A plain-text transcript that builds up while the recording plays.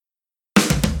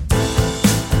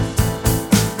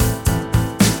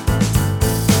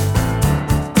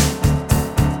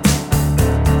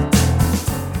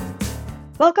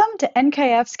Welcome to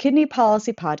NKF's Kidney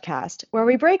Policy Podcast, where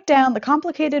we break down the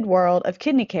complicated world of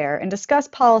kidney care and discuss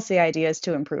policy ideas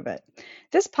to improve it.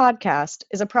 This podcast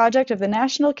is a project of the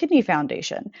National Kidney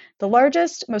Foundation, the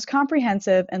largest, most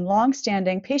comprehensive, and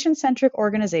long-standing patient-centric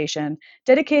organization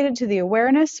dedicated to the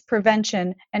awareness,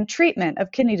 prevention, and treatment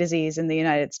of kidney disease in the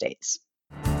United States.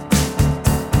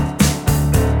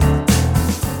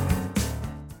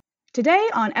 Today,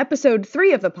 on episode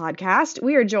 3 of the podcast,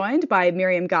 we are joined by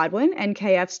Miriam Godwin,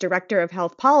 NKF's Director of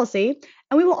Health Policy,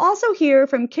 and we will also hear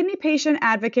from kidney patient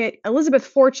advocate Elizabeth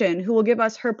Fortune, who will give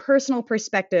us her personal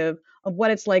perspective of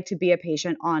what it's like to be a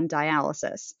patient on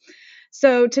dialysis.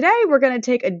 So today, we're going to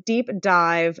take a deep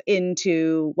dive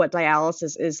into what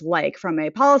dialysis is like from a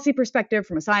policy perspective,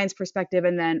 from a science perspective,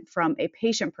 and then from a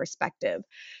patient perspective.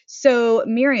 So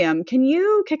Miriam, can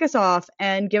you kick us off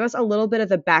and give us a little bit of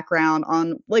the background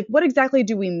on what exactly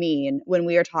do we mean when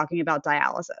we are talking about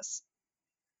dialysis?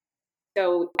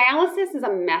 So dialysis is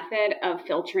a method of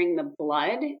filtering the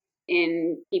blood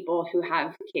in people who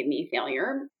have kidney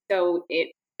failure. So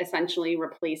it essentially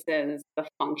replaces the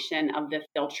function of the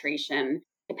filtration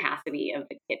capacity of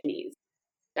the kidneys.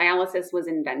 Dialysis was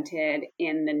invented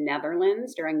in the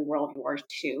Netherlands during World War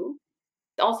II.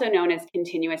 It's also known as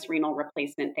continuous renal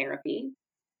replacement therapy.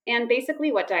 And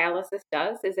basically what dialysis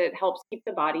does is it helps keep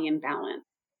the body in balance.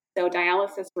 So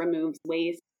dialysis removes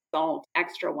waste, salt,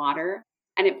 extra water,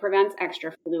 and it prevents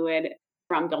extra fluid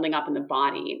from building up in the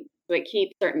body. So it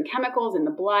keeps certain chemicals in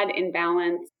the blood in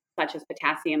balance, such as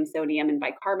potassium, sodium, and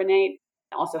bicarbonate.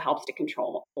 It also helps to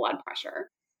control blood pressure.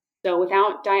 So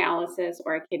without dialysis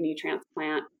or a kidney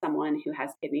transplant, someone who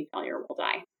has kidney failure will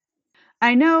die.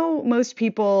 I know most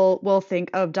people will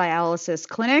think of dialysis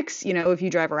clinics. If you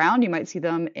drive around, you might see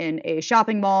them in a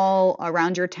shopping mall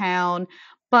around your town,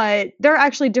 but there are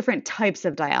actually different types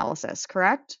of dialysis,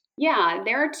 correct? Yeah,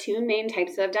 there are two main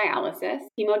types of dialysis,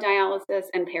 hemodialysis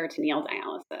and peritoneal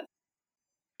dialysis.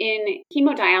 In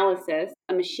hemodialysis,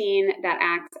 a machine that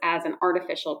acts as an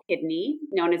artificial kidney,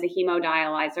 known as a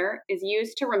hemodialyzer, is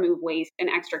used to remove waste and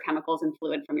extra chemicals and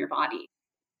fluid from your body.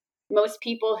 Most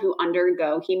people who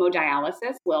undergo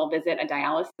hemodialysis will visit a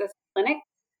dialysis clinic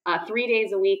 3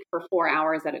 days a week for 4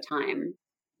 hours at a time.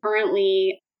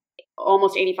 Currently,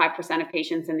 almost 85% of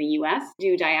patients in the US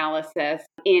do dialysis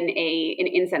in an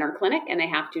in-center clinic, and they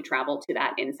have to travel to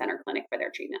that in-center clinic for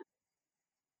their treatment.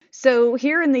 So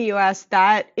here in the US,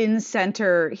 that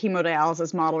in-center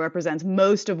hemodialysis model represents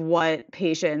most of what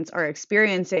patients are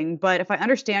experiencing. But if I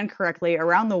understand correctly,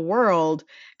 around the world,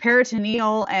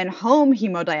 peritoneal and home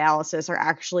hemodialysis are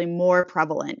actually more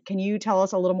prevalent. Can you tell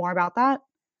us a little more about that?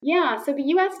 Yeah, so the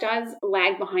US does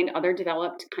lag behind other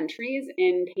developed countries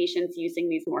in patients using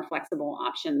these more flexible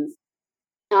options.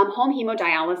 Home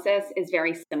hemodialysis is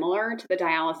very similar to the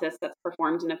dialysis that's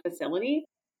performed in a facility,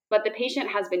 but the patient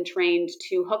has been trained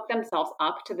to hook themselves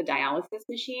up to the dialysis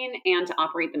machine and to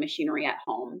operate the machinery at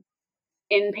home.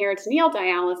 In peritoneal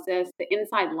dialysis, the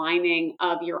inside lining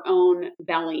of your own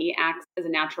belly acts as a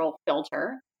natural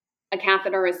filter. A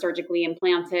catheter is surgically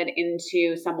implanted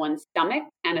into someone's stomach,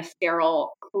 and a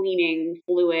sterile cleaning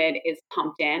fluid is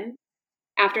pumped in.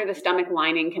 After the stomach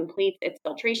lining completes its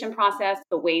filtration process,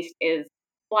 the waste is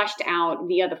flushed out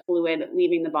via the fluid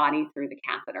leaving the body through the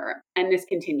catheter, and this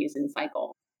continues in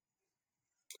cycles.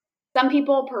 Some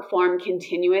people perform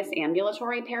continuous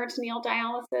ambulatory peritoneal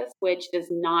dialysis, which does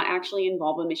not actually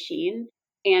involve a machine,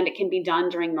 and it can be done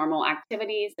during normal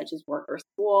activities such as work or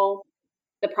school.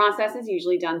 The process is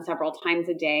usually done several times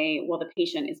a day while the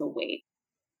patient is awake.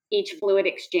 Each fluid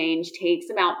exchange takes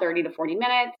about 30 to 40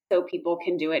 minutes, so people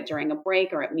can do it during a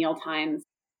break or at meal times.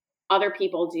 Other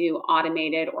people do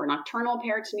automated or nocturnal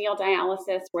peritoneal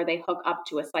dialysis, where they hook up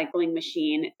to a cycling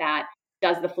machine that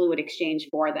does the fluid exchange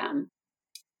for them.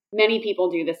 Many people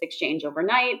do this exchange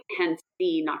overnight, hence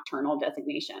the nocturnal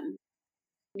designation.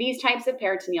 These types of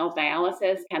peritoneal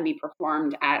dialysis can be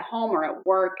performed at home or at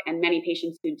work, and many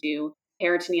patients who do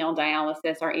peritoneal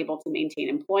dialysis are able to maintain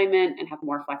employment and have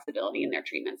more flexibility in their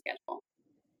treatment schedule.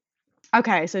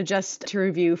 Okay, so just to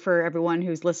review for everyone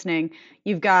who's listening,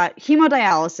 you've got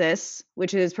hemodialysis,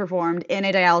 which is performed in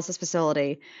a dialysis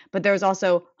facility, but there's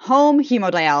also home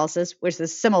hemodialysis, which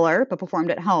is similar but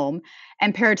performed at home,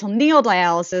 and peritoneal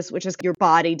dialysis, which is your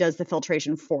body does the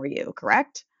filtration for you,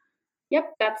 correct?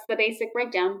 Yep, that's the basic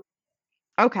breakdown.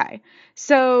 Okay,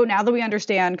 so now that we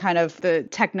understand kind of the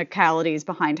technicalities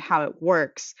behind how it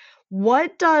works,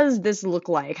 what does this look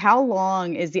like? How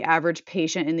long is the average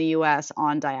patient in the US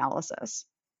on dialysis?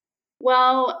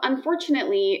 Well,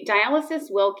 unfortunately,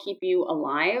 dialysis will keep you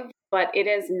alive, but it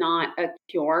is not a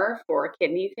cure for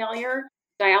kidney failure.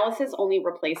 Dialysis only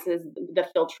replaces the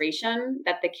filtration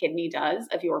that the kidney does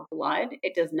of your blood.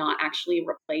 It does not actually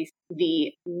replace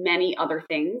the many other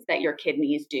things that your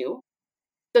kidneys do.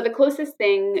 So the closest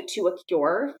thing to a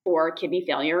cure for kidney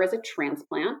failure is a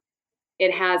transplant.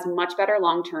 It has much better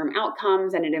long-term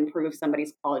outcomes and it improves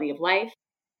somebody's quality of life.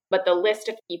 But the list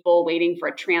of people waiting for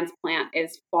a transplant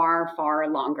is far, far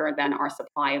longer than our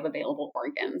supply of available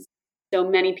organs. So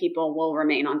many people will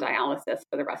remain on dialysis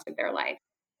for the rest of their life.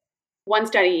 One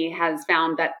study has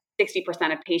found that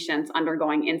 60% of patients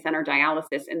undergoing in-center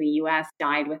dialysis in the US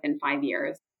died within 5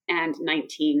 years, and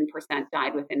 19%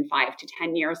 died within 5 to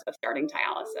 10 years of starting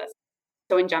dialysis.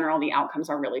 So in general, the outcomes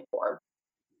are really poor.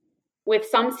 With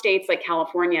some states like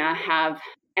California have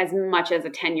as much as a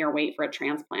 10-year wait for a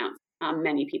transplant.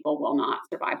 Many people will not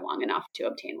survive long enough to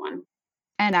obtain one.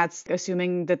 And that's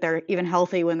assuming that they're even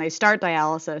healthy when they start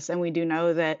dialysis. And we do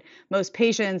know that most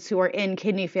patients who are in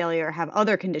kidney failure have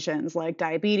other conditions like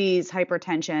diabetes,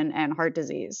 hypertension, and heart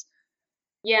disease.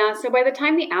 Yeah, so by the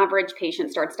time the average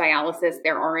patient starts dialysis,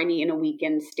 they're already in a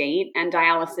weakened state, and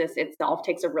dialysis itself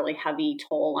takes a really heavy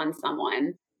toll on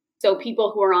someone. So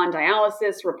people who are on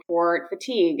dialysis report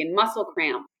fatigue and muscle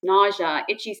cramp, nausea,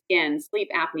 itchy skin, sleep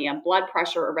apnea, blood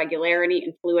pressure irregularity,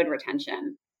 and fluid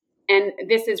retention. And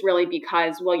this is really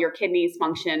because while your kidneys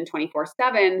function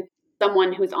 24/7,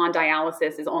 someone who's on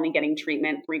dialysis is only getting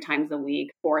treatment 3 times a week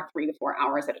for 3 to 4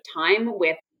 hours at a time,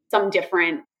 with some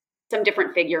different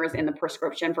figures in the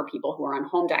prescription for people who are on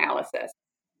home dialysis.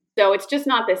 So it's just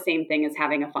not the same thing as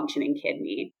having a functioning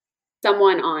kidney.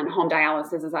 Someone on home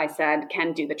dialysis, as I said,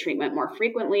 can do the treatment more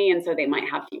frequently, and so they might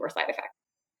have fewer side effects.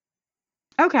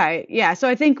 Okay, yeah. So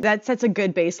I think that sets a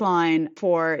good baseline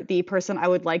for the person I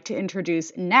would like to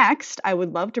introduce next. I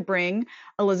would love to bring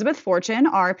Elizabeth Fortune,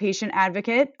 our patient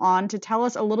advocate, on to tell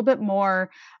us a little bit more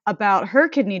about her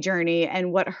kidney journey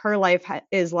and what her life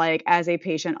is like as a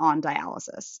patient on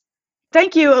dialysis.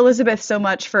 Thank you, Elizabeth, so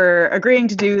much for agreeing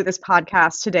to do this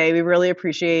podcast today. We really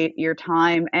appreciate your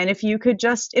time. And if you could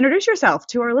just introduce yourself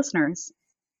to our listeners.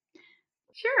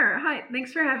 Sure. Hi.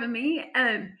 Thanks for having me.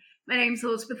 My name's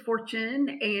Elizabeth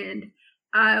Fortune, and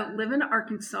I live in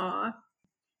Arkansas.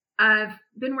 I've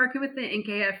been working with the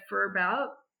NKF for about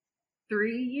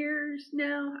 3 years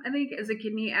now, I think, as a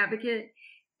kidney advocate.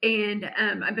 And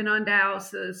I've been on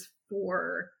dialysis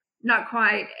for not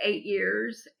quite 8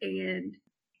 years. And,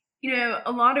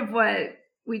 a lot of what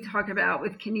we talk about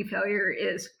with kidney failure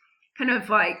is kind of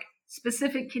like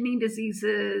specific kidney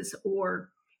diseases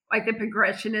or like the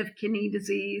progression of kidney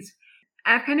disease.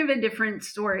 I have kind of a different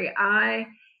story. I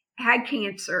had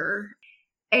cancer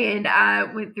and I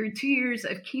went through 2 years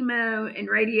of chemo and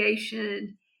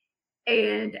radiation.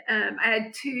 And I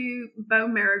had 2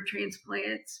 bone marrow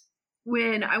transplants.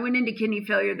 When I went into kidney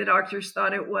failure, the doctors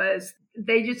thought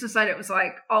they just decided it was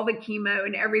like all the chemo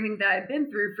and everything that I'd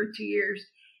been through for 2 years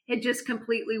had just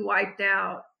completely wiped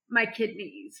out my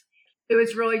kidneys. It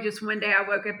was really just one day I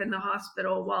woke up in the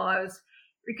hospital while I was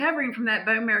recovering from that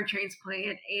bone marrow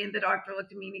transplant, and the doctor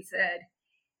looked at me and he said,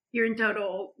 "You're in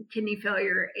total kidney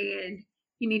failure and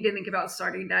you need to think about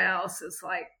starting dialysis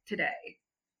like today."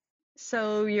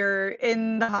 So you're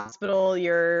in the hospital,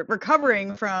 you're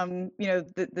recovering from,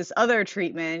 this other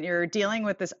treatment, you're dealing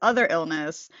with this other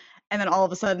illness, and then all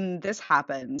of a sudden this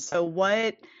happens. So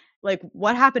what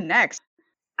happened next?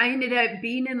 I ended up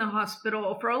being in the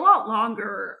hospital for a lot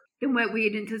longer than what we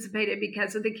had anticipated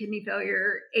because of the kidney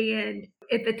failure. And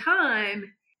at the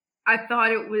time, I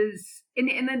thought it was,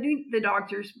 and I think the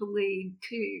doctors believed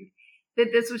too,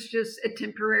 that this was just a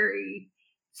temporary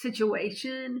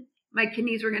situation. My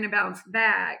kidneys were going to bounce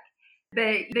back,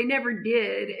 but they never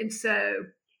did. And so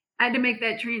I had to make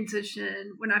that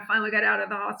transition when I finally got out of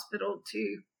the hospital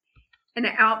to an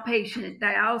outpatient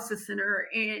dialysis center.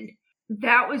 And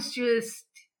that was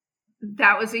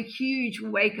a huge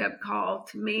wake up call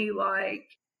to me. I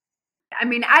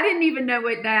didn't even know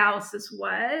what dialysis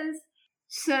was.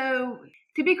 So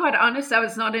to be quite honest, I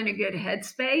was not in a good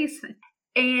headspace.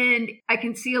 And I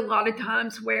can see a lot of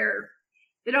times where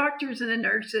the doctors and the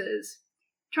nurses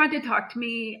tried to talk to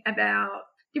me about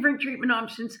different treatment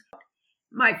options,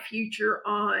 my future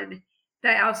on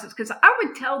dialysis. Because I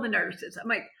would tell the nurses, I'm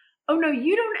like, "Oh no,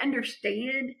 you don't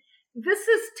understand. This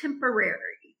is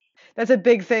temporary." That's a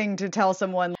big thing to tell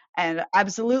someone. And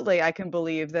absolutely, I can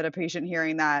believe that a patient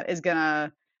hearing that is going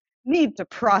to need to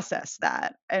process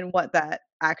that and what that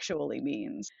actually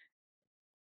means.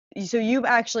 So you've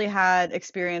actually had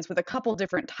experience with a couple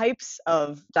different types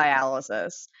of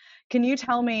dialysis. Can you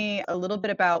tell me a little bit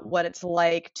about what it's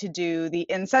like to do the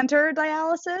in-center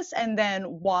dialysis and then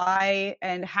why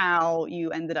and how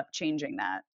you ended up changing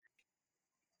that?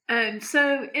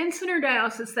 So in-center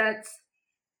dialysis,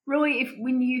 really,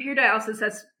 when you hear dialysis,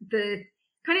 that's the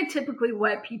kind of typically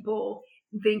what people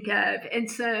think of.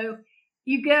 And so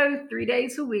you go 3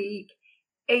 days a week,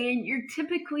 and you're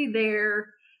typically there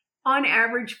on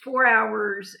average 4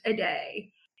 hours a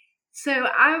day. So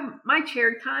my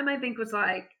chair time, I think, was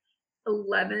like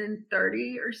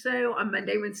 11:30 or so on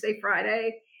Monday, Wednesday,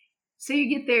 Friday. So you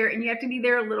get there and you have to be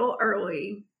there a little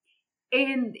early.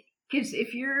 And because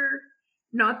if you're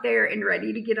not there and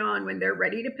ready to get on when they're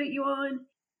ready to put you on,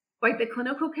 like the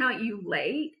clinic will count you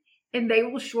late and they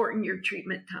will shorten your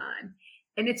treatment time.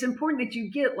 And it's important that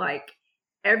you get like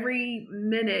every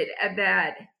minute of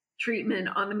that treatment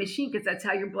on the machine because that's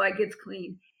how your blood gets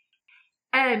clean.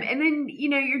 And then,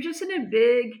 you're just in a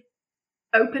big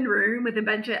open room with a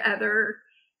bunch of other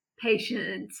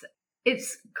patients.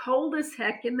 It's cold as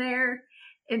heck in there.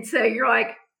 And so you're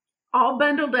like all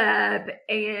bundled up,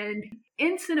 and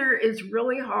in-center is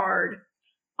really hard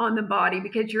on the body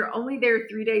because you're only there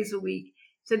 3 days a week.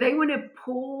 So they want to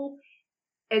pull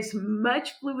as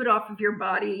much fluid off of your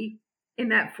body in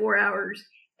that 4 hours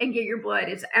and get your blood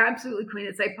as absolutely clean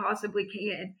as they possibly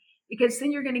can, because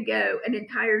then you're going to go an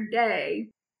entire day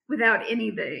without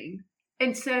anything.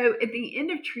 And so at the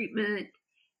end of treatment,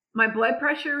 my blood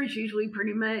pressure is usually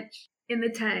pretty much in the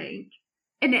tank.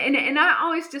 And I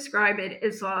always describe it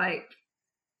as like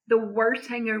the worst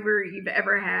hangover you've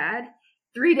ever had,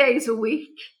 3 days a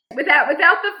week without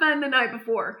the fun the night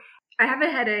before. I have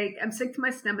a headache. I'm sick to my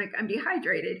stomach. I'm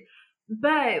dehydrated.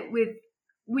 But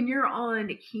when you're on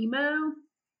chemo,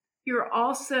 you're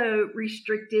also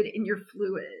restricted in your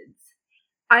fluids.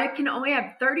 I can only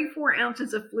have 34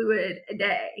 ounces of fluid a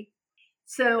day.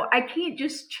 So I can't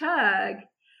just chug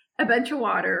a bunch of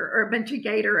water or a bunch of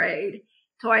Gatorade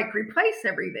to like replace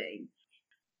everything.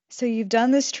 So you've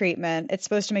done this treatment. It's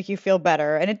supposed to make you feel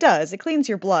better, and it does. It cleans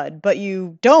your blood, but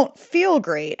you don't feel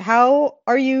great. How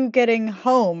are you getting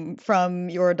home from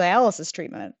your dialysis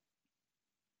treatment?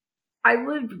 I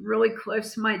lived really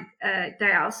close to my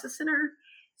dialysis center.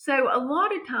 So a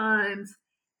lot of times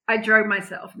I drove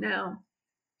myself. Now,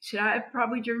 should I have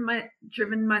probably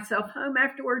driven myself home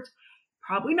afterwards?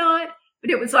 Probably not,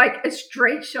 but it was like a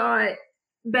straight shot.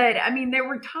 But I mean, there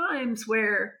were times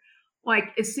where, like,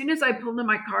 as soon as I pulled in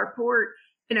my carport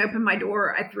and opened my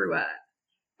door, I threw up.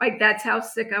 Like, that's how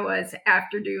sick I was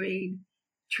after doing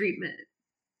treatment.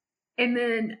 And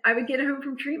then I would get home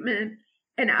from treatment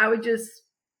and I would just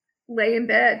lay in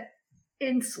bed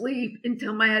and sleep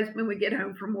until my husband would get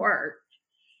home from work.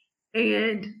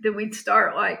 And then we'd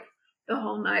start like the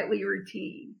whole nightly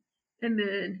routine. And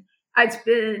then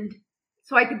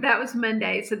that was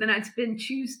Monday. So then I'd spend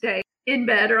Tuesday in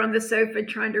bed or on the sofa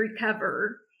trying to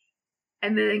recover,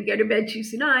 and then go to bed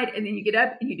Tuesday night. And then you get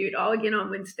up and you do it all again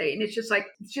on Wednesday. And it's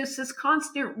just this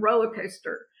constant roller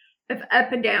coaster of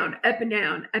up and down, up and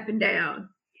down, up and down.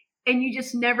 And you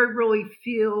just never really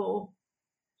feel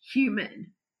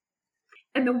human.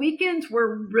 And the weekends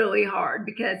were really hard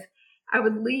because I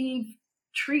would leave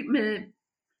treatment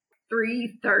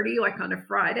 3:30, like on a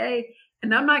Friday,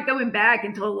 and I'm not going back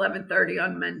until 11:30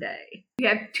 on Monday. You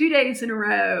have 2 days in a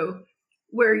row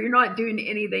where you're not doing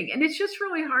anything, and it's just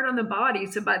really hard on the body.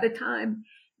 So by the time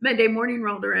Monday morning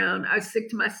rolled around, I was sick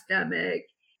to my stomach.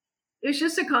 It was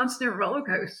just a constant roller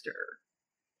coaster.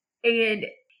 And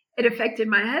it affected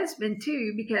my husband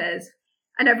too, because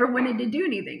I never wanted to do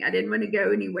anything. I didn't want to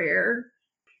go anywhere.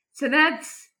 So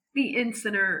that's the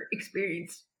in-center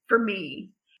experience for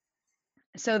me.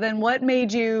 So then what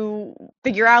made you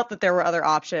figure out that there were other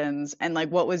options, and like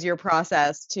what was your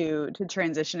process to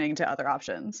transitioning to other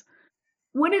options?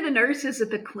 One of the nurses at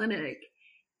the clinic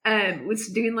was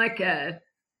doing like a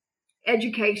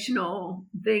educational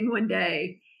thing one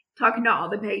day, talking to all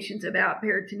the patients about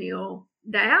peritoneal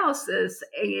dialysis.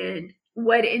 And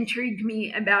what intrigued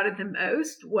me about it the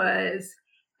most was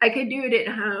I could do it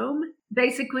at home,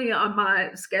 basically on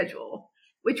my schedule,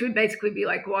 which would basically be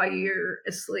like while you're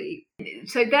asleep.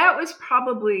 So that was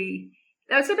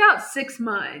about 6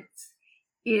 months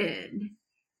in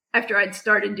after I'd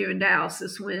started doing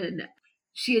dialysis when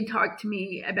she had talked to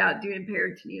me about doing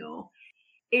peritoneal.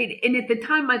 And at the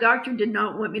time, my doctor did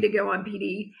not want me to go on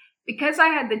PD because I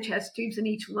had the chest tubes in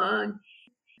each lung.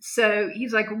 So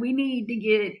he's like, we need to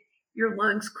get your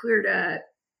lungs cleared up,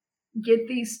 get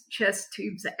these chest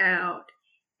tubes out.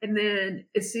 And then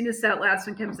as soon as that last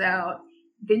one comes out,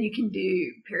 then you can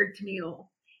do peritoneal.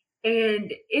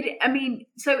 And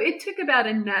so it took about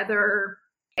another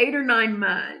 8 or 9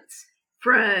 months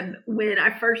from when I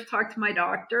first talked to my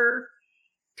doctor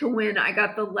to when I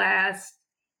got the last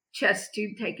chest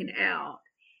tube taken out.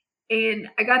 And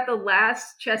I got the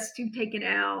last chest tube taken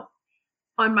out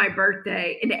on my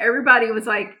birthday. And everybody was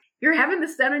like, you're having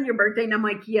this done on your birthday? And I'm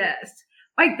like, yes.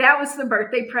 Like, that was the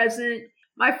birthday present.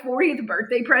 My 40th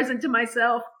birthday present to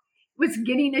myself was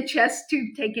getting a chest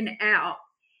tube taken out.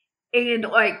 And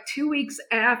like 2 weeks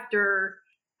after,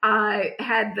 I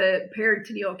had the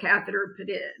peritoneal catheter put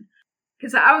in.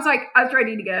 Because I was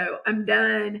ready to go. I'm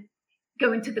done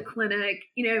going to the clinic,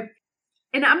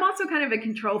 and I'm also kind of a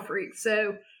control freak.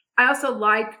 So I also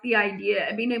like the idea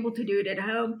of being able to do it at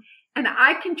home. And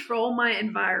I control my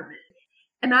environment.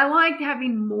 And I like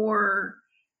having more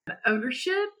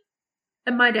ownership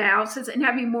of my dialysis and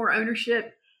having more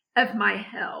ownership of my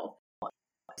health.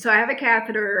 So I have a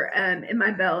catheter in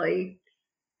my belly,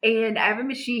 and I have a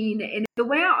machine. And the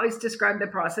way I always describe the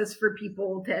process for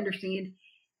people to understand,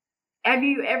 have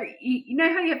you ever, you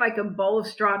know how you have like a bowl of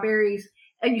strawberries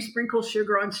and you sprinkle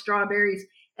sugar on strawberries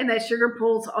and that sugar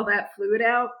pulls all that fluid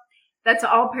out? That's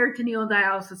all peritoneal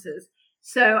dialysis is.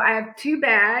 So I have 2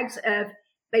 bags of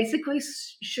basically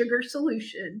sugar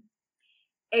solution,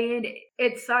 and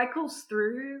it cycles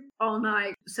through all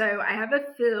night. So I have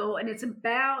a fill, and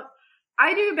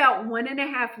I do about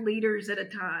 1.5 liters at a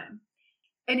time.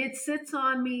 And it sits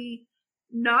on me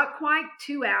not quite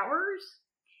 2 hours,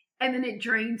 and then it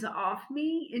drains off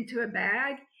me into a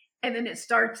bag, and then it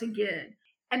starts again.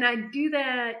 And I do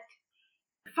that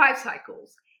 5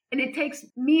 cycles. And it takes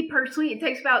me personally, it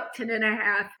takes about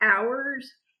 10.5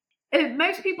 hours. And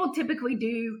most people typically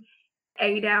do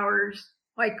 8 hours,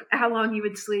 like how long you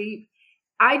would sleep.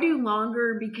 I do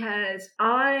longer because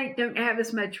I don't have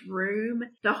as much room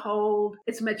to hold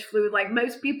as much fluid. Like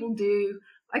most people do,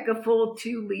 like a full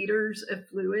 2 liters of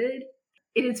fluid.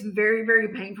 It is very, very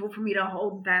painful for me to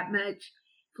hold that much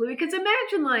fluid. Because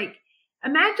imagine like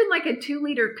a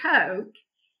 2-liter Coke,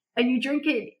 and you drink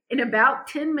it in about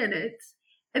 10 minutes,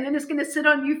 and then it's going to sit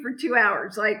on you for 2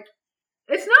 hours. Like,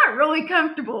 it's not really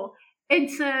comfortable. And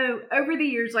so over the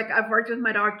years, like, I've worked with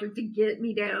my doctor to get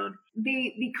me down.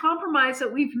 The compromise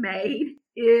that we've made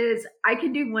is I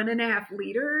can do 1.5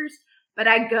 liters, but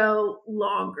I go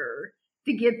longer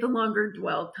to get the longer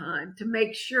dwell time, to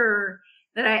make sure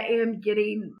that I am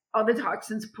getting all the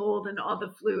toxins pulled and all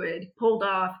the fluid pulled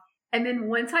off. And then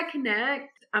once I connect,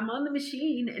 I'm on the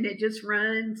machine, and it just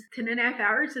runs 10.5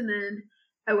 hours. And then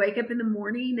I wake up in the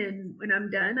morning, and when I'm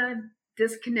done, I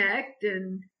disconnect,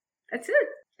 and that's it.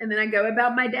 And then I go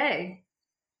about my day.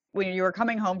 When you were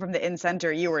coming home from the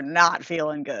in-center, you were not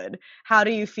feeling good. How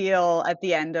do you feel at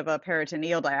the end of a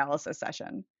peritoneal dialysis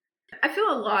session? I feel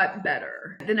a lot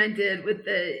better than I did with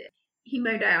the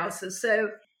hemodialysis. So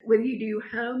whether you do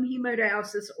home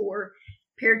hemodialysis or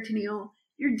peritoneal,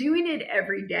 you're doing it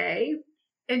every day.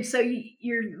 And so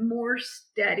you're more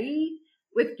steady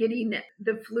with getting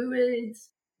the fluids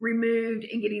removed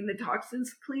and getting the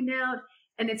toxins cleaned out.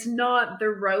 And it's not the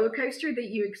roller coaster that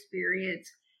you experience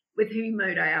with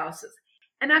hemodialysis.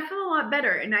 And I feel a lot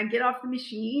better. And I get off the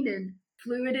machine, and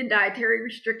fluid and dietary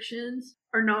restrictions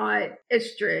are not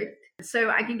as strict.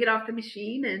 So I can get off the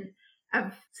machine and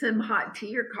have some hot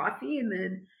tea or coffee, and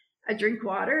then I drink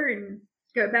water and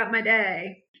go about my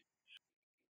day.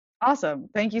 Awesome.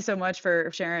 Thank you so much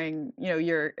for sharing,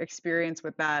 your experience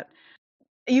with that.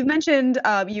 You've mentioned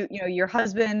your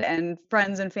husband and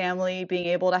friends and family being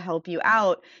able to help you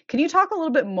out. Can you talk a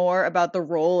little bit more about the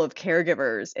role of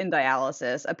caregivers in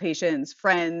dialysis, a patient's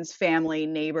friends, family,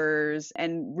 neighbors,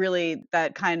 and really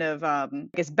that kind of,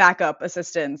 backup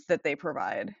assistance that they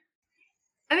provide?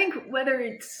 I think whether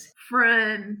it's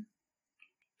from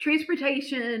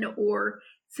transportation, or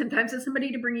sometimes it's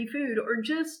somebody to bring you food, or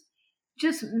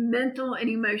just mental and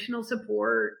emotional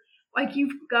support, like,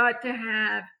 you've got to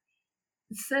have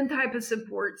some type of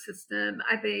support system.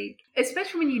 I think,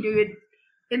 especially when you do it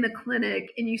in the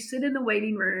clinic and you sit in the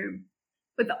waiting room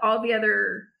with all the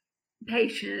other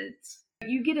patients,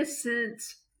 you get a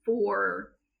sense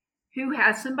for who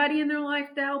has somebody in their life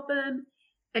to help them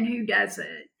and who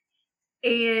doesn't.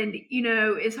 And,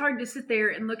 it's hard to sit there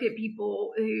and look at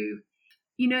people who,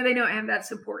 they don't have that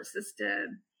support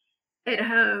system at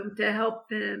home to help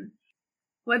them,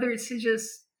 whether it's to just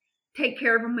take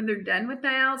care of them when they're done with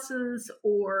dialysis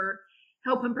or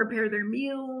help them prepare their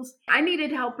meals. I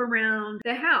needed help around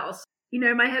the house.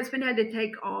 My husband had to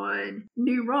take on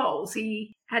new roles.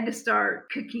 He had to start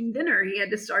cooking dinner. He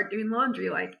had to start doing laundry.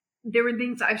 Like, there were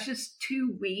things I was just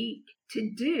too weak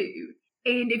to do.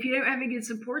 And if you don't have a good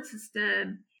support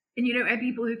system and you don't have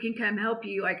people who can come help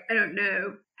you, like, I don't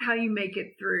know how you make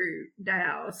it through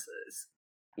dialysis.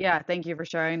 Yeah, thank you for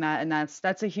sharing that. And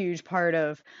that's a huge part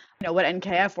of, what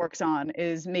NKF works on,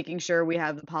 is making sure we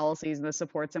have the policies and the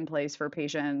supports in place for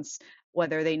patients,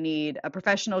 whether they need a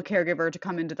professional caregiver to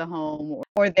come into the home,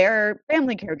 or their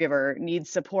family caregiver needs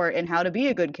support in how to be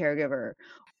a good caregiver.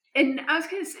 And I was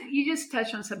going to say, you just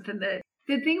touched on something that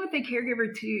the thing with the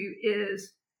caregiver too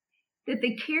is that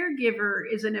the caregiver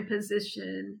is in a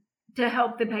position to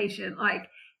help the patient. Like,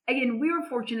 again, we were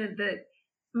fortunate that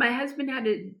my husband had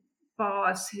a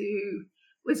boss who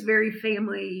was very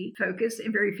family focused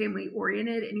and very family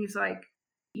oriented. And he's like,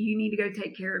 you need to go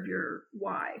take care of your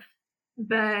wife.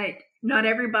 But not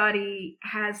everybody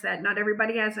has that. Not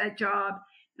everybody has that job.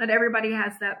 Not everybody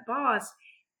has that boss.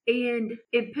 And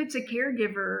it puts a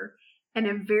caregiver in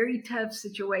a very tough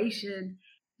situation.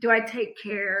 Do I take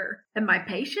care of my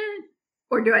patient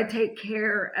or do I take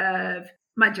care of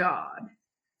my job?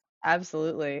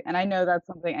 Absolutely. And I know that's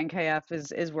something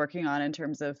NKF is working on in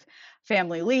terms of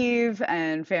family leave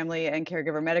and family and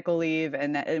caregiver medical leave,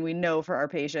 and we know for our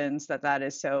patients that that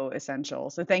is so essential.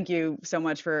 So thank you so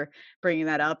much for bringing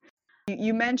that up.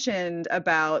 You mentioned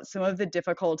about some of the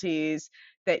difficulties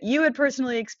that you had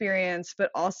personally experienced, but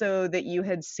also that you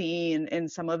had seen in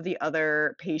some of the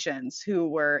other patients who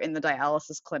were in the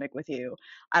dialysis clinic with you.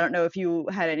 I don't know if you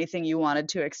had anything you wanted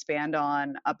to expand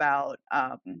on about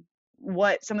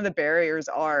what some of the barriers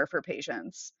are for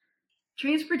patients.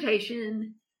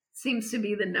 Transportation seems to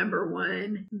be the number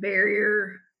one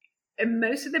barrier. And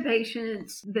most of the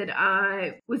patients that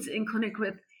I was in clinic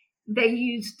with, they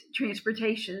used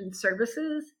transportation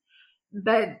services,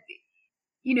 but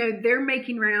they're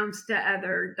making rounds to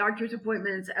other doctor's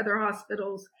appointments, other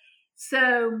hospitals.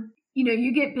 So,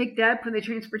 you get picked up when the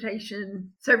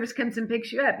transportation service comes and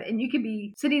picks you up, and you could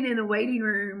be sitting in a waiting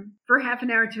room for half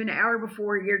an hour to an hour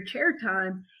before your chair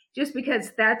time, just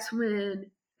because that's when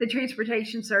the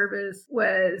transportation service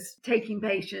was taking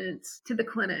patients to the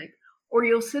clinic. Or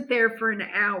you'll sit there for an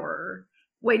hour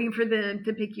waiting for them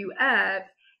to pick you up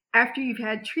after you've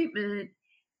had treatment.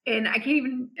 And I can't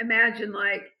even imagine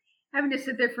having to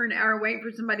sit there for an hour waiting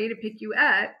for somebody to pick you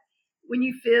up when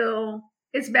you feel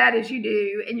as bad as you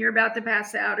do and you're about to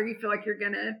pass out or you feel like you're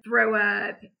going to throw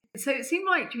up. So it seemed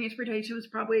like transportation was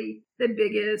probably the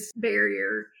biggest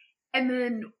barrier. And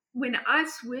then when I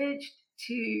switched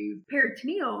to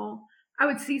peritoneal, I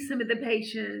would see some of the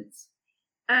patients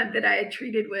that I had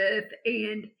treated with,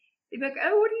 and they'd be like,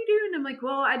 oh, what are you doing? I'm like,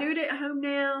 well, I do it at home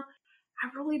now.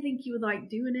 I really think you would like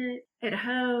doing it at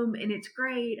home, and it's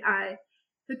great. I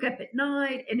hook up at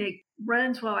night, and it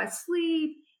runs while I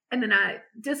sleep, and then I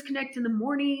disconnect in the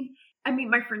morning. I meet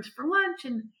my friends for lunch,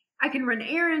 and I can run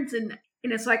errands, and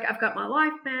it's like I've got my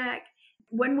life back.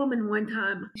 One woman one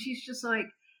time, she's just like,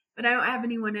 but I don't have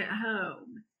anyone at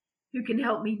home who can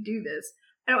help me do this.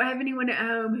 I don't have anyone at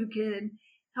home who can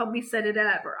help me set it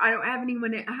up, or I don't have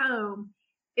anyone at home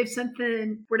if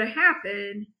something were to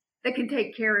happen that can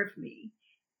take care of me.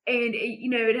 And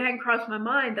it hadn't crossed my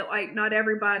mind that not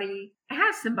everybody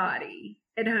has somebody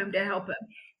at home to help them.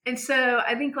 And so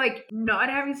I think not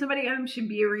having somebody at home should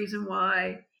be a reason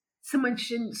why someone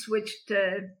shouldn't switch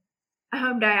to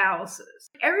home dialysis.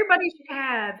 Everybody should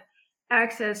have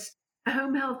access to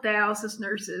home health dialysis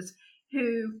nurses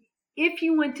who, if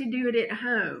you want to do it at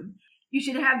home, you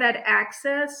should have that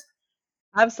access.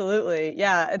 Absolutely.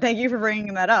 Yeah. Thank you for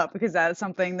bringing that up because that's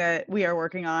something that we are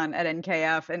working on at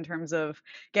NKF in terms of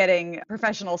getting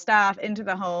professional staff into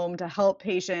the home to help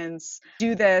patients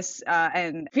do this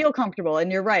and feel comfortable.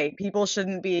 And you're right, people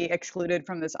shouldn't be excluded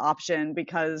from this option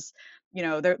because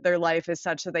their life is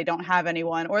such that they don't have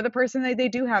anyone, or the person they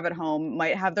do have at home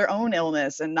might have their own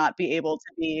illness and not be able to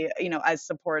be as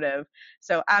supportive.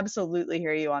 So absolutely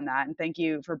hear you on that, and thank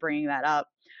you for bringing that up.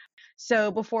 So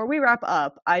before we wrap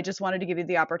up, I just wanted to give you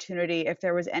the opportunity if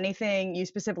there was anything you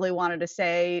specifically wanted to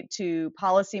say to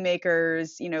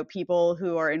policymakers, people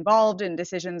who are involved in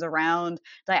decisions around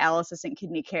dialysis and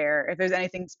kidney care, if there's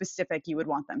anything specific you would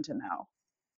want them to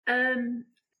know.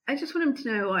 I just want them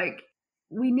to know,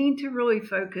 we need to really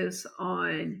focus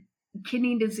on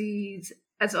kidney disease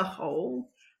as a whole,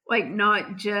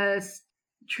 not just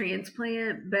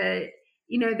transplant, but,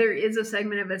 there is a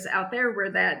segment of us out there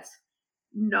where that's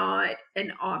not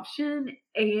an option.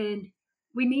 And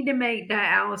we need to make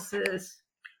dialysis,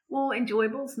 well,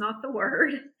 enjoyable is not the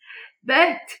word,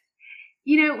 but,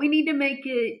 we need to make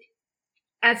it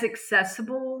as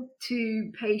accessible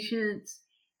to patients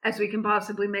as we can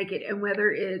possibly make it. And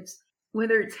whether it's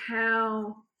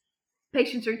how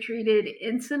patients are treated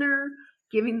in center,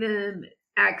 giving them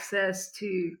access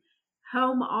to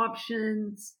home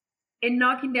options and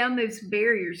knocking down those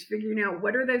barriers, figuring out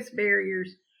what are those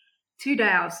barriers to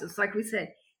dialysis. Like we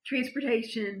said,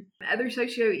 transportation, other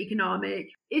socioeconomic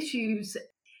issues.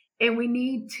 And we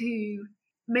need to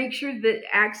make sure that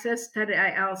access to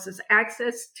dialysis,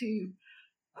 access to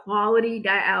quality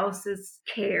dialysis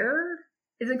care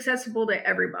is accessible to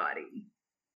everybody.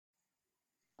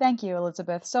 Thank you,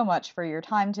 Elizabeth, so much for your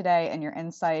time today and your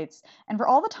insights, and for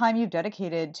all the time you've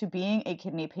dedicated to being a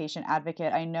kidney patient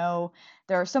advocate. I know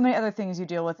there are so many other things you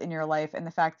deal with in your life, and the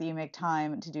fact that you make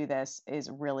time to do this is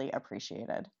really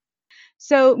appreciated.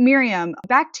 So, Miriam,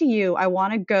 back to you. I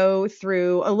want to go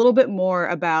through a little bit more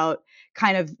about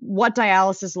kind of what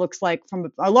dialysis looks like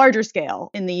from a larger scale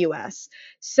in the US.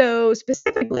 So,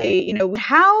 specifically,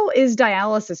 how is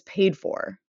dialysis paid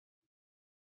for?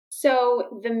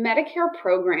 So the Medicare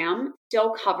program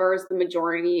still covers the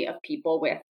majority of people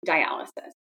with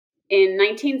dialysis. In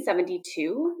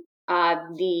 1972,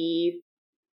 the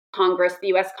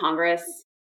US Congress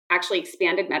actually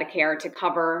expanded Medicare to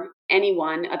cover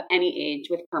anyone of any age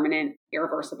with permanent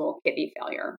irreversible kidney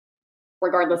failure,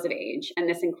 regardless of age. And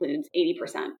this includes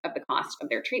 80% of the cost of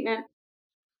their treatment.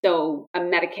 So a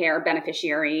Medicare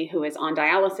beneficiary who is on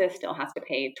dialysis still has to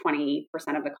pay 20%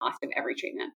 of the cost of every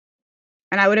treatment.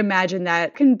 And I would imagine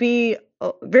that can be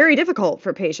very difficult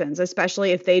for patients,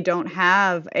 especially if they don't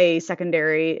have a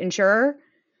secondary insurer.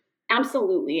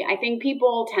 Absolutely. I think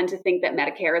people tend to think that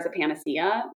Medicare is a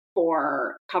panacea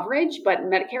for coverage, but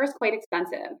Medicare is quite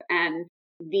expensive. And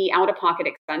the out-of-pocket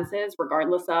expenses,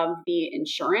 regardless of the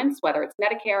insurance, whether it's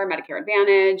Medicare, Medicare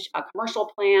Advantage, a commercial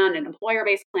plan, an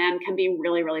employer-based plan, can be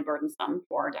really, really burdensome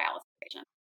for dialysis patients.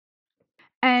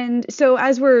 And so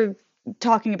as we're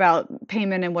talking about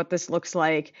payment and what this looks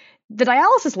like, the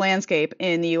dialysis landscape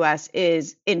in the US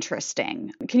is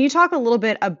interesting. Can you talk a little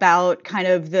bit about kind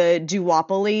of the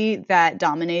duopoly that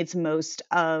dominates most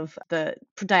of the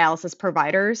dialysis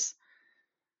providers?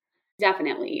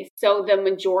 Definitely. So the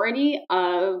majority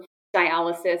of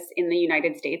dialysis in the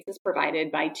United States is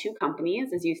provided by two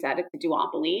companies. As you said, it's a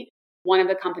duopoly. One of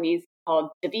the companies is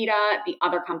called DaVita. The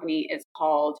other company is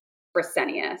called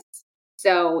Fresenius.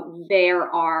 So there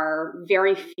are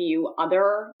very few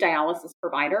other dialysis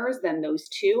providers than those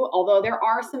two, although there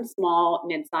are some small,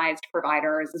 mid-sized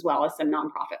providers as well as some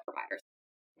nonprofit providers.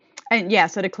 And yeah,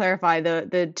 so to clarify,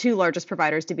 the two largest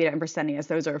providers, DaVita and Fresenius,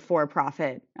 those are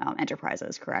for-profit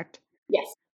enterprises, correct? Yes.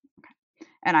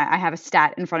 And I have a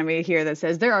stat in front of me here that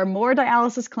says there are more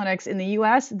dialysis clinics in the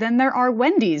US than there are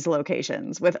Wendy's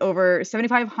locations, with over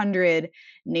 7,500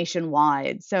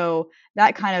 nationwide. So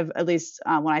that kind of, at least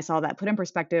when I saw that, put in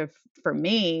perspective for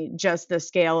me just the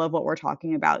scale of what we're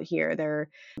talking about here.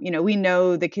 We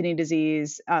know the kidney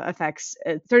disease affects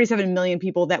 37 million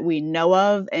people that we know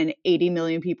of, and 80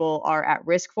 million people are at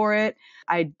risk for it.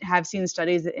 I have seen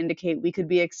studies that indicate we could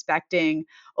be expecting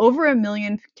over 1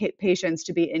 million patients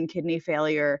to be in kidney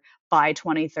failure by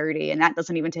 2030. And that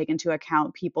doesn't even take into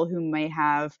account people who may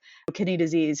have kidney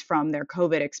disease from their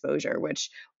COVID exposure,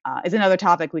 which is another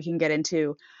topic we can get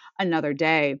into another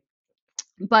day.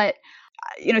 But,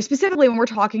 specifically when we're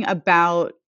talking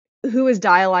about who is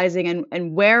dialyzing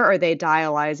and where are they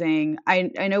dialyzing, I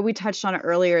know we touched on it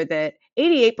earlier that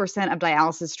 88% of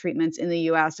dialysis treatments in the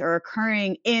US are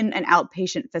occurring in an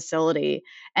outpatient facility,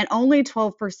 and only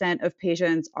 12% of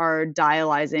patients are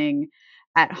dialyzing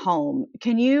at home.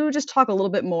 Can you just talk a little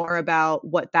bit more about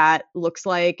what that looks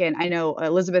like? And I know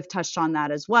Elizabeth touched on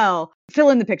that as well. Fill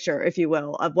in the picture, if you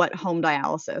will, of what home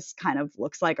dialysis kind of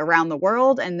looks like around the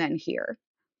world and then here.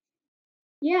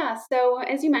 Yeah, so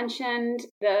as you mentioned,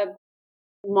 the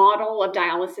model of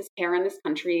dialysis care in this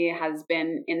country has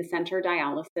been in-center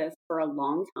dialysis for a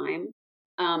long time.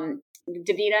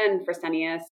 DaVita and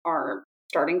Fresenius are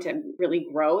starting to really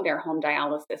grow their home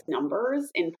dialysis numbers,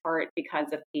 in part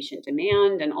because of patient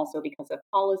demand and also because of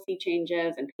policy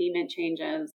changes and payment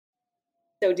changes.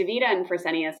 So DaVita and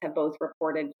Fresenius have both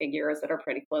reported figures that are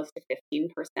pretty close to 15%,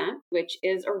 which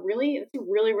is a really,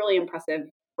 really impressive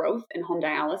growth in home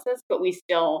dialysis, but we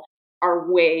still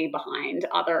are way behind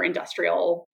other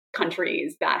industrial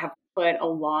countries that have put a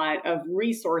lot of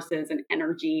resources and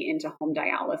energy into home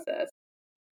dialysis.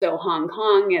 So Hong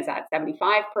Kong is at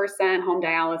 75% home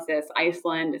dialysis,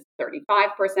 Iceland is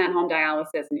 35% home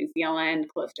dialysis, New Zealand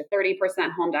close to 30%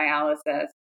 home dialysis.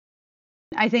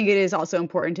 I think it is also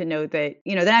important to note that,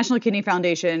 the National Kidney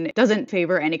Foundation doesn't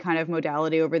favor any kind of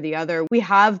modality over the other. We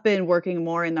have been working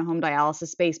more in the home dialysis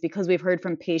space because we've heard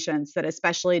from patients that,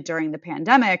 especially during the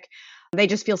pandemic, they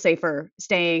just feel safer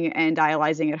staying and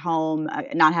dialyzing at home,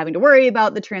 not having to worry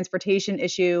about the transportation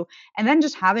issue, and then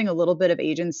just having a little bit of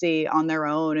agency on their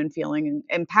own and feeling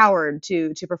empowered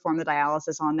to perform the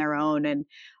dialysis on their own. And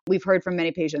we've heard from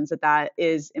many patients that that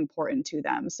is important to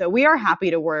them. So we are happy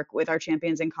to work with our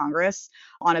champions in Congress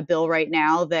on a bill right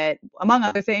now that, among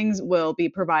other things, will be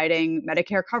providing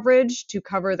Medicare coverage to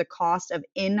cover the cost of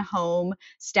in-home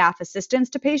staff assistance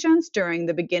to patients during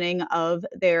the beginning of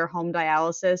their home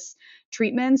dialysis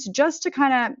treatments, just to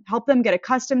kind of help them get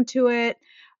accustomed to it,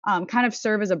 kind of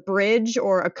serve as a bridge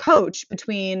or a coach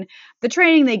between the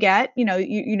training they get. You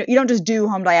don't just do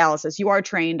home dialysis. You are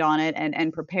trained on it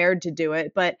and prepared to do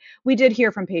it. But we did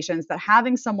hear from patients that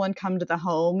having someone come to the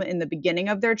home in the beginning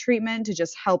of their treatment to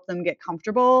just help them get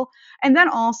comfortable, and then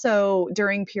also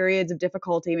during periods of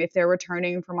difficulty, if they're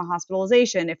returning from a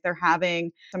hospitalization, if they're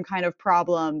having some kind of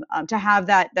problem, to have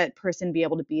that person be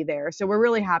able to be there. So we're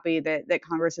really happy that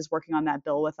Congress is working on that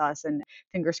bill with us, and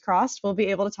fingers crossed we'll be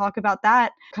able to talk about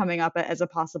that coming up as a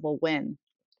possible win.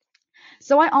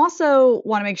 So I also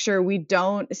want to make sure we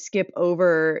don't skip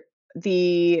over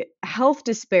the health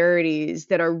disparities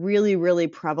that are really, really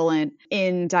prevalent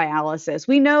in dialysis.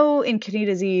 We know in kidney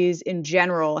disease in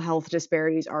general, health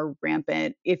disparities are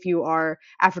rampant. If you are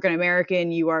African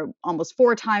American, you are almost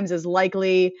 4 times as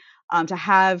likely to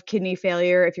have kidney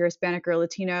failure. If you're Hispanic or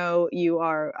Latino, you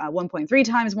are 1.3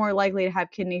 times more likely to have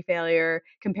kidney failure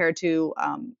compared to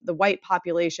the white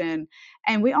population.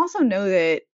 And we also know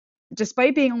that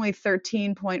despite being only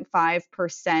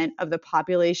 13.5% of the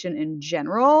population in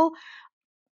general,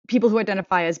 people who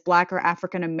identify as Black or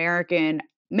African American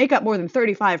make up more than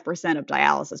 35% of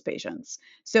dialysis patients.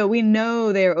 So we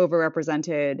know they're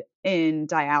overrepresented in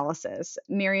dialysis.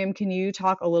 Miriam, can you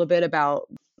talk a little bit about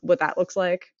what that looks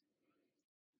like?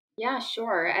 Yeah,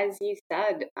 sure. As you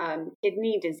said,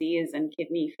 kidney disease and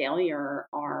kidney failure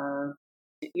are,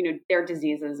 they're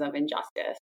diseases of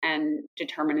injustice, and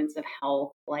determinants of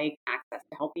health like access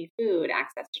to healthy food,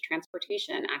 access to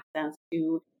transportation, access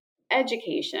to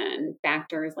education,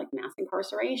 factors like mass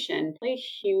incarceration play a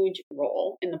huge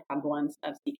role in the prevalence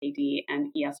of CKD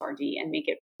and ESRD and make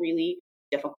it really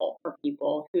difficult for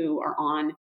people who are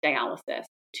on dialysis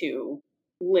to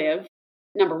live,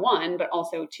 number one, but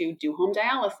also to do home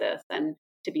dialysis and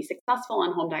to be successful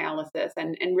on home dialysis,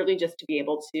 and really just to be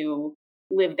able to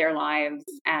live their lives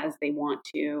as they want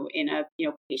to in a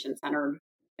patient-centered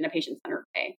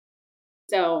way.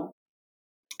 So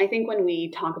I think when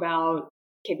we talk about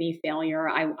kidney failure,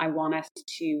 I want us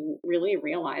to really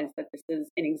realize that this is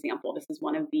an example. This is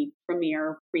one of the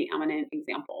premier, preeminent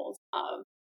examples of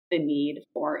the need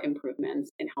for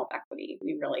improvements in health equity.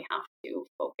 We really have to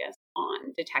focus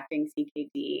on detecting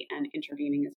CKD and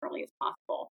intervening as early as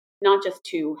possible, not just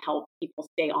to help people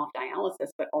stay off dialysis,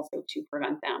 but also to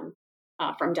prevent them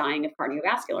from dying of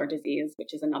cardiovascular disease,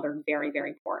 which is another very,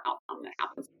 very poor outcome that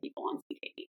happens to people on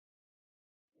CKD.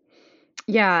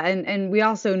 Yeah, and we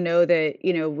also know that,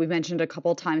 we mentioned a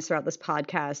couple times throughout this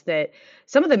podcast that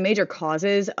some of the major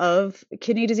causes of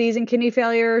kidney disease and kidney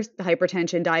failure,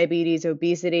 hypertension, diabetes,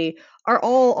 obesity, are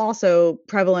all also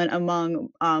prevalent among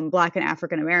Black and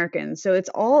African Americans. So it's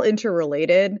all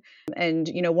interrelated. And,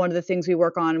 one of the things we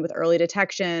work on with early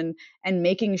detection and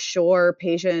making sure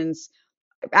patients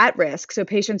at risk, so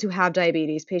patients who have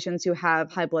diabetes, patients who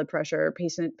have high blood pressure,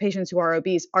 patients who are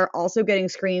obese are also getting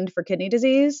screened for kidney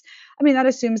disease. I mean, that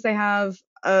assumes they have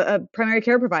a primary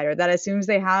care provider, that assumes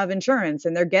they have insurance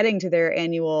and they're getting to their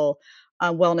annual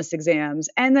wellness exams,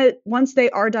 and that once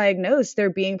they are diagnosed, they're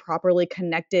being properly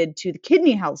connected to the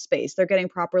kidney health space. They're getting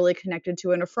properly connected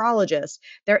to a nephrologist.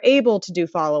 They're able to do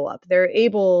follow-up. They're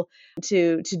able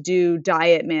to do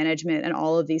diet management and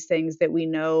all of these things that we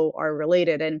know are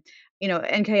related. And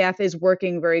NKF is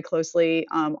working very closely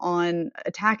on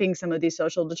attacking some of these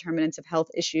social determinants of health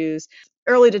issues,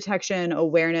 early detection,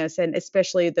 awareness, and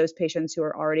especially those patients who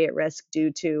are already at risk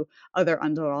due to other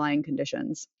underlying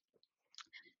conditions.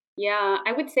 Yeah,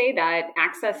 I would say that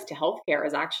access to healthcare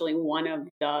is actually one of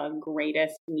the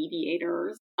greatest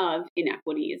mediators of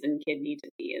inequities in kidney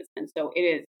disease. And so it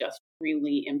is just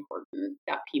really important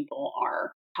that people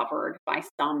are covered by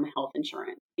some health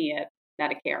insurance, be it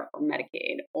Medicare or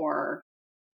Medicaid or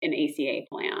an ACA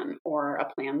plan or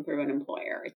a plan through an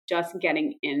employer. It's just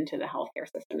getting into the healthcare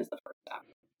system is the first step.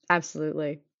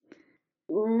 Absolutely.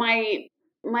 My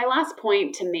last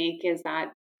point to make is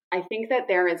that I think that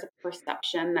there is a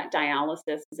perception that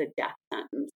dialysis is a death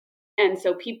sentence. And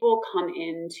so people come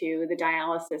into the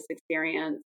dialysis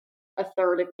experience, a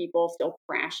third of people still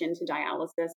crash into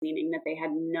dialysis, meaning that they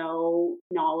had no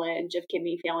knowledge of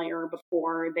kidney failure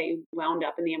before they wound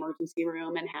up in the emergency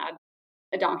room and had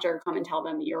a doctor come and tell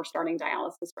them you're starting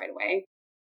dialysis right away.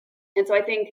 And so I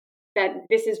think that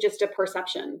this is just a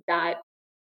perception that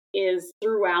is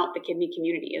throughout the kidney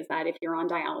community, is that if you're on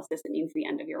dialysis, it means the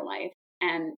end of your life.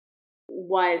 And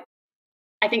what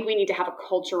I think we need to have a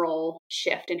cultural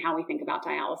shift in how we think about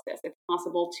dialysis. It's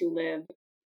possible to live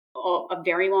a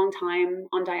very long time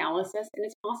on dialysis, and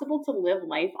it's possible to live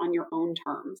life on your own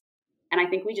terms. And I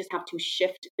think we just have to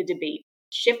shift the debate,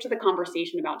 shift the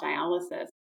conversation about dialysis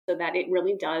so that it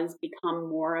really does become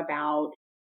more about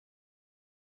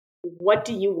what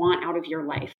do you want out of your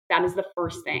life? That is the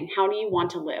first thing. How do you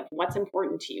want to live? What's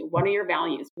important to you? What are your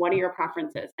values? What are your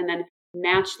preferences? And then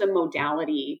match the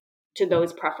modality to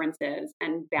those preferences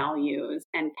and values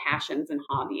and passions and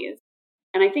hobbies.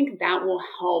 And I think that will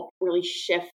help really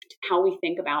shift how we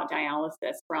think about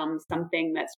dialysis from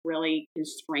something that's really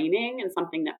constraining and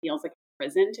something that feels like a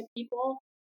prison to people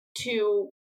to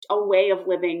a way of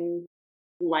living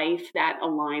life that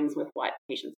aligns with what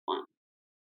patients want.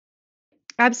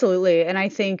 Absolutely. And I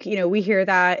think, we hear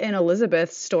that in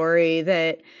Elizabeth's story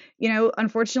that,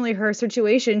 unfortunately her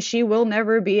situation, she will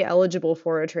never be eligible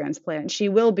for a transplant. She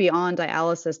will be on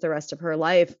dialysis the rest of her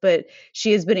life, but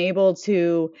she has been able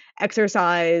to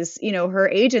exercise, her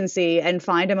agency and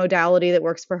find a modality that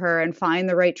works for her and find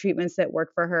the right treatments that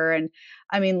work for her. And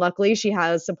I mean, luckily she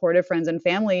has supportive friends and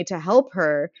family to help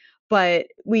her. But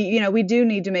we do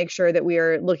need to make sure that we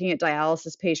are looking at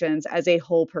dialysis patients as a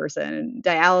whole person.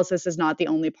 Dialysis is not the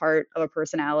only part of a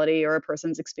personality or a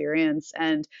person's experience.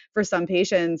 And for some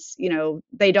patients,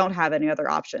 they don't have any other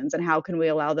options. And how can we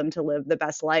allow them to live the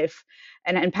best life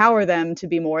and empower them to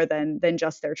be more than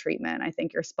just their treatment? I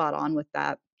think you're spot on with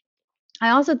that. I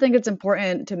also think it's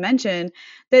important to mention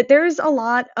that there's a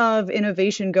lot of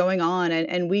innovation going on,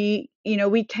 and we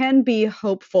can be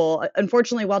hopeful.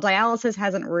 Unfortunately, while dialysis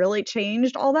hasn't really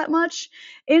changed all that much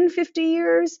in 50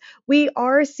 years, we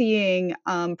are seeing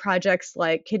projects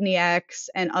like Kidney X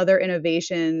and other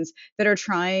innovations that are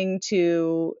trying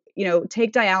to,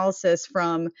 take dialysis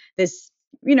from this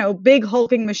big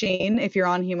hulking machine if you're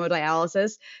on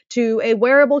hemodialysis to a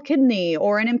wearable kidney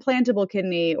or an implantable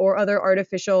kidney or other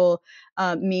artificial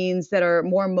means that are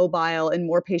more mobile and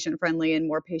more patient friendly and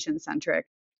more patient centric.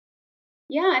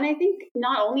 Yeah, and I think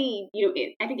not only,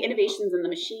 I think innovations in the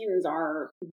machines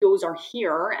those are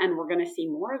here and we're going to see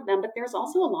more of them, but there's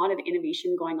also a lot of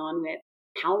innovation going on with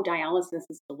how dialysis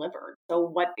is delivered. So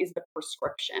what is the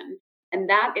prescription? And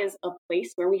that is a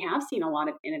place where we have seen a lot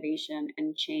of innovation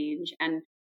and change. And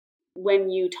when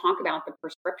you talk about the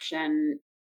prescription,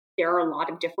 there are a lot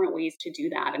of different ways to do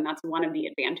that. And that's one of the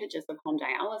advantages of home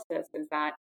dialysis is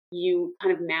that you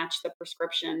kind of match the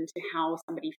prescription to how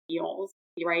somebody feels,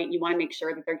 right? You want to make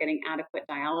sure that they're getting adequate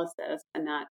dialysis and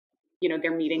that,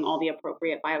 they're meeting all the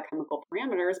appropriate biochemical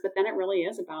parameters. But then it really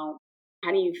is about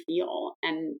how do you feel?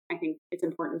 And I think it's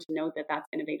important to note that that's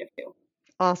innovative too.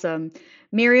 Awesome.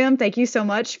 Miriam, thank you so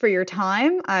much for your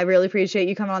time. I really appreciate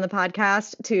you coming on the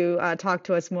podcast to talk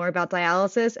to us more about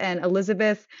dialysis. And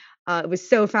Elizabeth, it was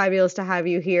so fabulous to have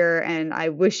you here, and I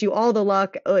wish you all the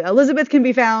luck. Elizabeth can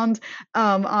be found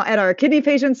at our Kidney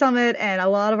Patient Summit and a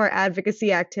lot of our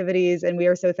advocacy activities, and we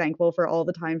are so thankful for all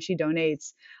the time she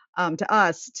donates to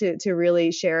us to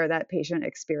really share that patient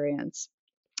experience.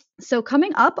 So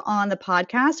coming up on the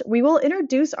podcast, we will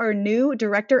introduce our new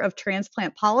Director of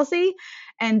Transplant Policy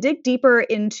and dig deeper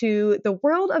into the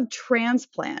world of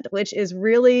transplant, which is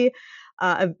really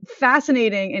a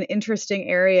fascinating and interesting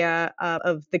area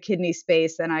of the kidney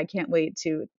space. And I can't wait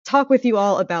to talk with you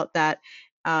all about that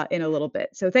in a little bit.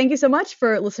 So thank you so much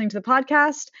for listening to the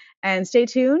podcast, and stay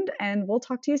tuned, and we'll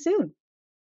talk to you soon.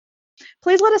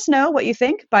 Please let us know what you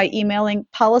think by emailing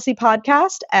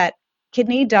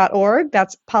policypodcast@kidney.org.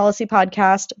 That's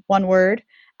policypodcast, one word,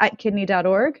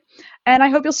 @kidney.org. And I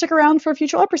hope you'll stick around for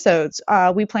future episodes.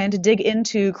 We plan to dig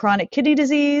into chronic kidney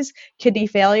disease, kidney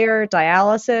failure,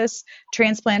 dialysis,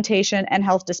 transplantation, and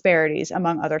health disparities,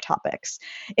 among other topics.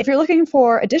 If you're looking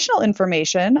for additional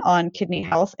information on kidney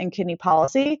health and kidney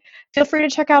policy, feel free to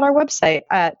check out our website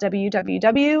at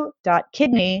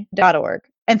www.kidney.org.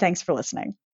 And thanks for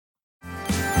listening.